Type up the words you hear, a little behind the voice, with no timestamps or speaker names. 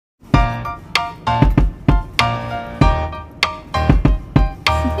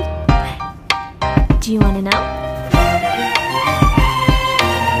Do you wanna know?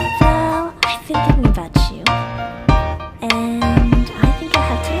 Well, I've been thinking about you, and I think I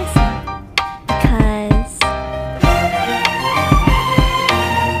have to listen, because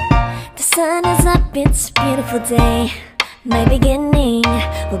the sun is up, it's a beautiful day. My beginning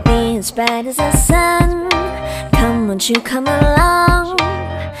will be as bright as the sun. Come, won't you come along?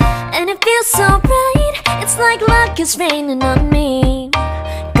 And it feels so bright, it's like luck is raining on me.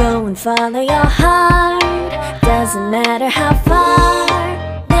 Go and follow your heart, doesn't matter how far.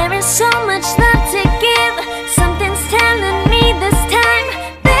 There is so much love to give, something's telling me this time.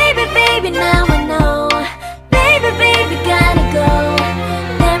 Baby, baby, now I know. Baby, baby, gotta go.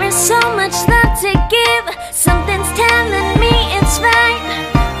 There is so much love to give, something's telling me it's right.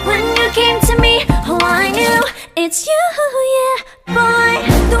 When you came to me, oh I knew it's you, yeah, boy.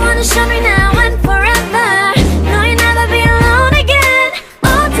 The one who showed me now and forever. No, you'll never be alone again.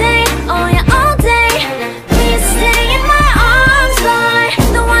 All day, oh yeah, all day. Please stay in my arms, boy.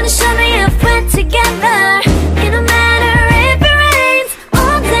 The one who showed me if we're together. It don't matter if it rains.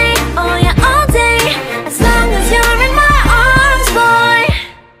 All day, oh yeah, all day. As long as you're in my arms, boy.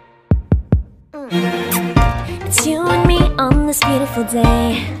 It's you and me on this beautiful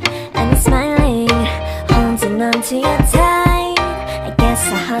day, and it's smiling, holding on to you tight. I guess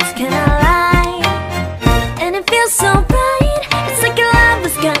our hearts can align, and it feels so bright. It's like your love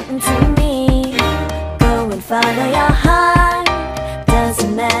has gotten to me. Go and follow your heart,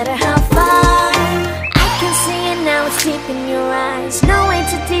 doesn't matter how far. I can see it now, it's deep in your eyes. No way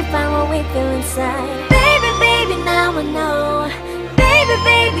to define what we feel inside. Baby, baby, now I know. Baby,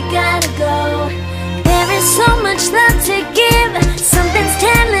 baby, gotta go. There is so much love to give, something's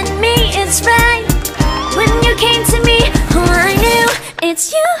telling me it's right. When you came to me, oh I knew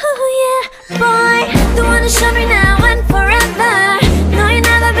it's you, yeah, boy. The one who showed me now and forever. No, you'll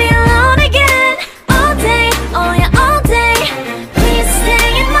never be alone again. All day, oh yeah, all day. Please stay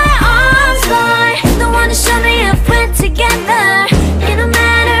in my arms, boy. The one who showed me if we're together. It don't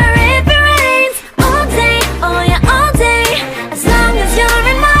matter if it rains. All day, oh yeah, all day. As long as you're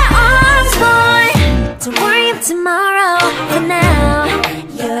in my arms, boy. Don't worry of tomorrow, for now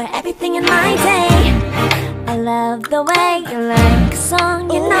you're everything in my day. I love the way you like a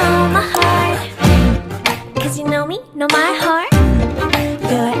song, you know my heart. Cause you know me, know my heart.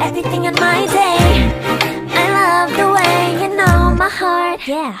 You're everything in my day. I love the way you know my heart.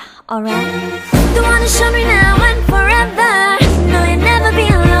 Yeah, alright. The one who showed me now and forever. No, you'll never be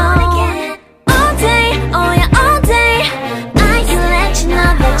alone again. All day, oh yeah, all day. I can let you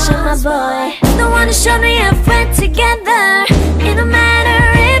know that you're my boy. The one who showed me if we're together. It don't matter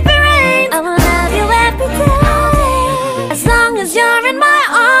if it rains. I will love you every day. As long as you're in my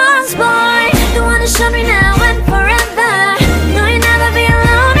arms, boy. The one who showed me now and forever. No, you'll never be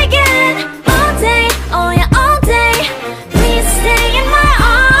alone again. All day, oh yeah, all day. Please stay in my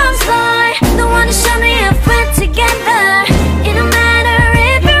arms, boy. The one who showed me if we're together. It don't matter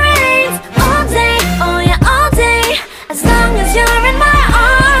if it rains. All day, oh yeah, all day. As long as you're in my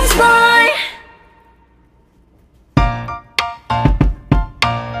arms, boy.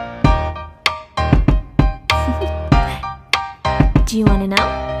 Do you wanna know?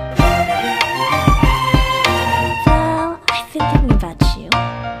 Well, I've been thinking about you,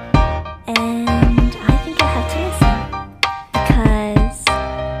 and I think I have to listen, because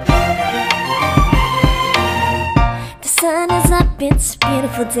the sun is up, it's a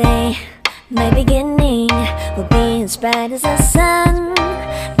beautiful day. My beginning will be as bright as the sun.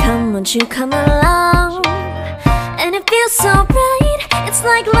 Come, won't you come along? And it feels so bright, it's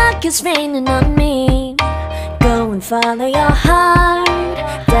like luck is raining on me. Go and follow your heart,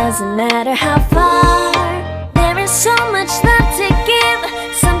 doesn't matter how far. There is so much love to give,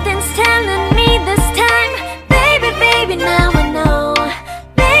 something's telling me this time. Baby, baby, now I know.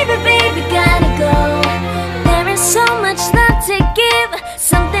 Baby, baby, gotta go. There is so much love to give,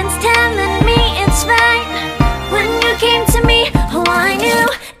 something's telling me it's right. When you came to me, oh I knew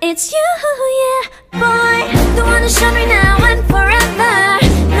it's you, yeah, boy. The one who showed me now and forever.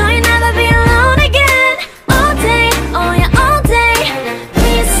 No, you'll never be alone again. All day, oh yeah, all day.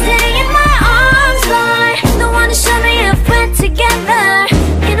 Please stay in my arms, boy. The one who showed me if we're together.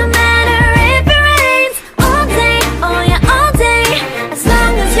 It don't matter if it rains. All day, oh yeah, all day. As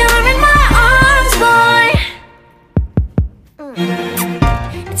long as you're in my arms, boy.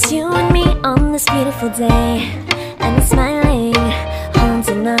 It's you and me on this beautiful day, and it's smiling,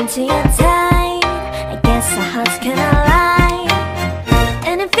 holding on to you tight. I guess our hearts can align,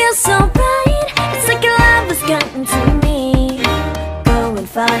 and it feels so bright. It's like your love has gotten to me. Go and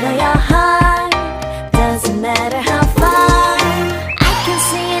follow your heart, doesn't matter how far. I can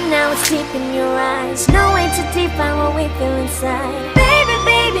see it now, it's deep in your eyes. No way to define what we feel inside. Baby,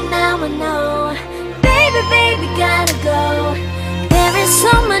 baby, now I know. Baby, baby, gotta go. There is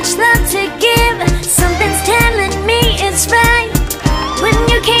so much love to give. Something's telling me it's right. When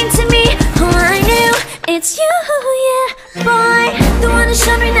you came to me, oh, I knew it's you, yeah, boy. The one who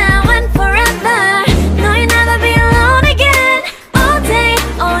showed me now and forever. No, you'll never be alone again. All day,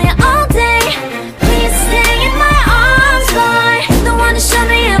 oh yeah, all day. Please stay in my arms, boy. The one who showed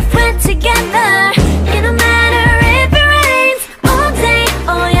me if we're together. It don't matter if it rains. All day,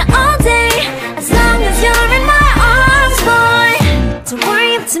 oh yeah, all day. As long as you're in my arms, boy. Don't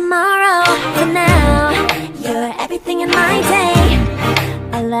worry of tomorrow. For now, you're everything in my day.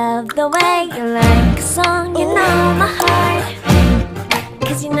 I love the way you like a song. You know my heart,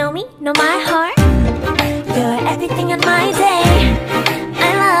 'cause you know me, know my heart. You're everything in my day. I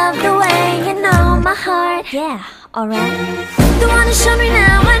love the way you know my heart. Yeah, alright. The one who showed me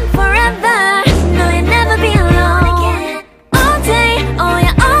now and forever. No, you'll never be alone again. All day, oh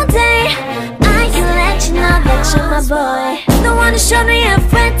yeah, all day. I can let you know that you're my boy. The one who showed me if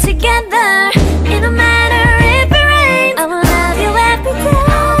we're together. It don't matter if it rains. I will love you every day.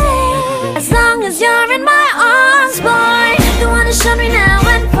 As long as you're in my arms, boy. The one who showed me now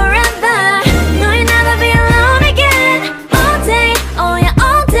and forever. No, you'll never be alone again. All day, oh yeah,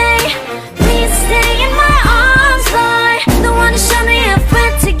 all day. Please stay in my arms, boy. The one who showed me if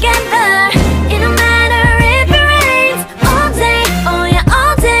we're together. It don't matter if it rains. All day, oh yeah,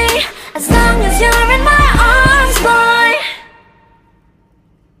 all day. As long as you're in my arms, boy.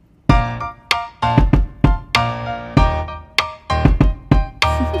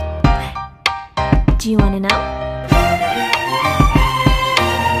 Do you wanna know?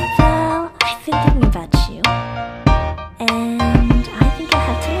 Well, I've been thinking about you, and I think I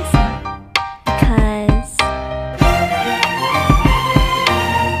have to listen. Because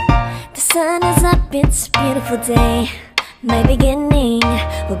the sun is up, it's a beautiful day. My beginning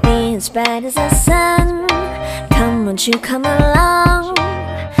will be as bright as the sun. Come, won't you come along?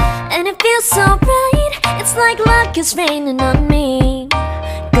 And it feels so bright, it's like luck is raining on me.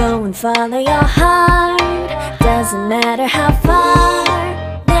 Go and follow your heart, doesn't matter how far.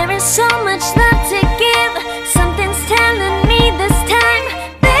 There is so much love to give. Something's telling me this time.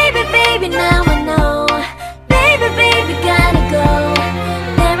 Baby, baby, now I know. Baby, baby, gotta go.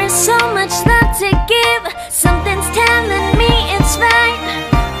 There is so much love to give. Something's telling me it's right.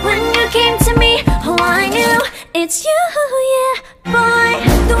 When you came to me, oh, I knew it's you, yeah, boy.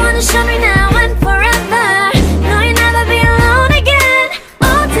 The one who showed me now and forever. No, you'll never be alone again.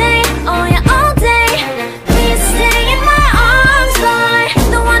 All day, oh yeah, all day. Please stay in my arms, boy.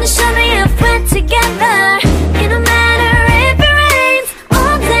 The one who showed me if we're together. It don't matter if it rains.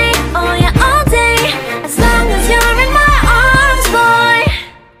 All day, oh yeah, all day. As long as you're in my arms, boy.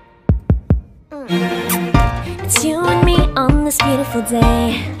 It's you and me on this beautiful day,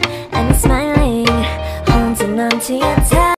 and I'm smiling, holding on to your touch.